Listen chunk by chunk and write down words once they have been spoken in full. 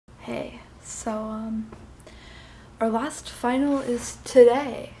Hey, so our last final is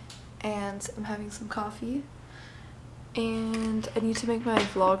today, and I'm having some coffee, and I need to make my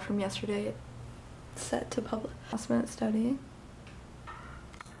vlog from yesterday set to public. Last minute studying.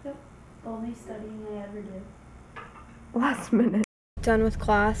 Yep, only studying I ever do. Last minute. Done with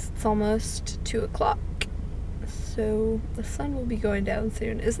class. It's almost 2 o'clock, so the sun will be going down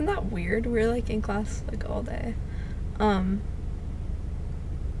soon. Isn't that weird? We're like in class like all day.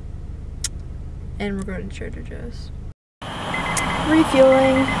 And we're going to Trader Joe's.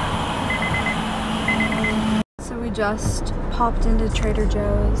 Refueling. So we just popped into Trader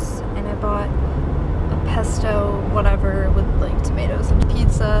Joe's and I bought a pesto whatever with like tomatoes and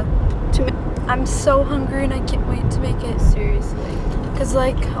pizza. I'm so hungry and I can't wait to make it. Seriously. Because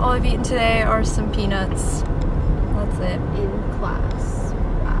like all I've eaten today are some peanuts. That's it. In class.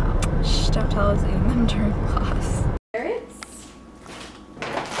 Wow. Shh, don't tell us eating them during class. Carrots.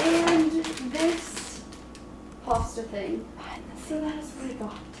 And this pasta thing. So that's what I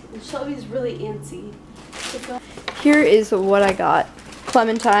got. And Shelby's really antsy. Here is what I got.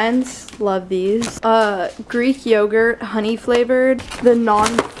 Clementines, love these. Greek yogurt, honey flavored. The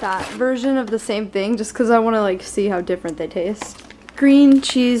non-fat version of the same thing, just because I want to like see how different they taste. Green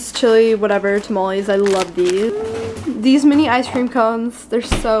cheese, chili, whatever, tamales, I love these. These mini ice cream cones, they're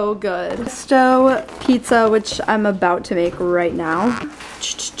so good. Pesto pizza, which I'm about to make right now.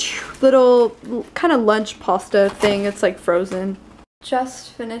 Little kind of lunch pasta thing, it's like frozen.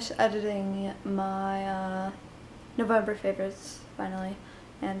 Just finished editing my November favorites finally,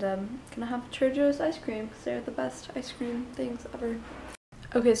 and I'm gonna have Trader Joe's ice cream because they're the best ice cream things ever.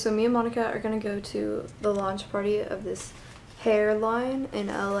 Okay, so me and Monica are gonna go to the launch party of this hairline in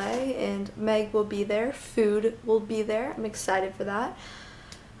LA, and Meg will be there. Food will be there. I'm excited for that.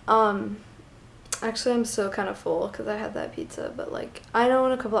 Actually, I'm still kind of full because I had that pizza, but like I know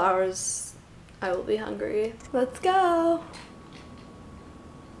in a couple hours I will be hungry. Let's go.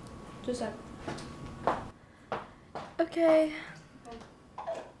 Just a okay.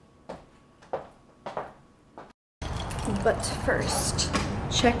 But first,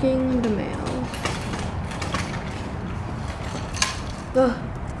 checking the mail. Ugh,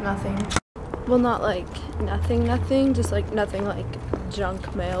 nothing. Well, not like nothing, just like nothing like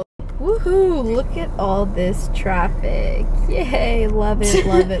junk mail. Woohoo, look at all this traffic. Yay, love it,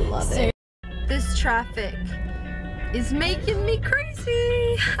 love it, love it. This traffic is making me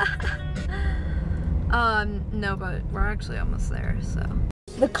crazy. No, but we're actually almost there, so.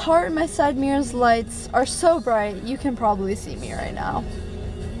 The car in my side mirror's lights are so bright, you can probably see me right now.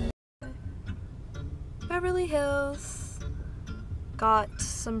 Beverly Hills. Got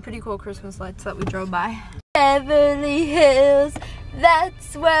some pretty cool Christmas lights that we drove by. Beverly Hills,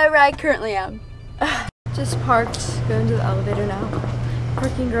 that's where I currently am. Just parked, going to the elevator now.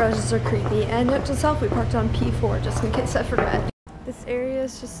 Parking garages are creepy, and note to self, we parked on P4 just in case I forgot. This area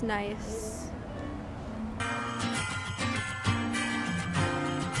is just nice.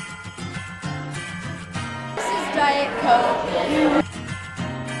 This is Diet Coke.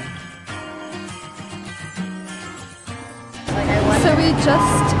 So we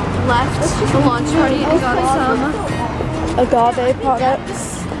just left the launch party and got some agave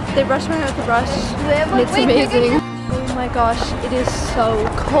products. They brushed my hair with a brush, and it's amazing. Oh my gosh, it is so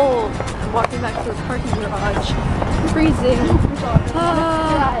cold. I'm walking back to the parking garage. Freezing.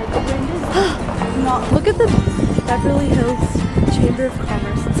 Look at the Beverly Hills Chamber of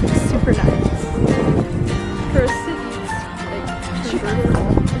Commerce. It's like super nice. For a city, it's like Chamber of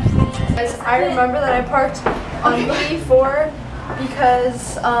Commerce. Guys, I remember that I parked on B4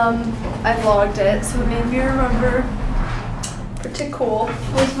 because I vlogged it, so it made me remember. Pretty cool.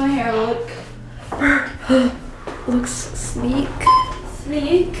 How's my hair look? Looks sleek.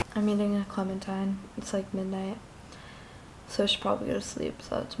 Sleek. I'm eating a clementine. It's like midnight, so I should probably go to sleep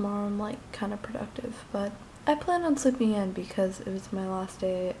so that tomorrow I'm like kind of productive, but I plan on sleeping in because it was my last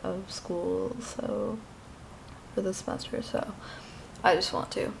day of school, so for the semester, so I just want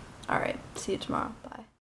to. Alright, see you tomorrow. Bye.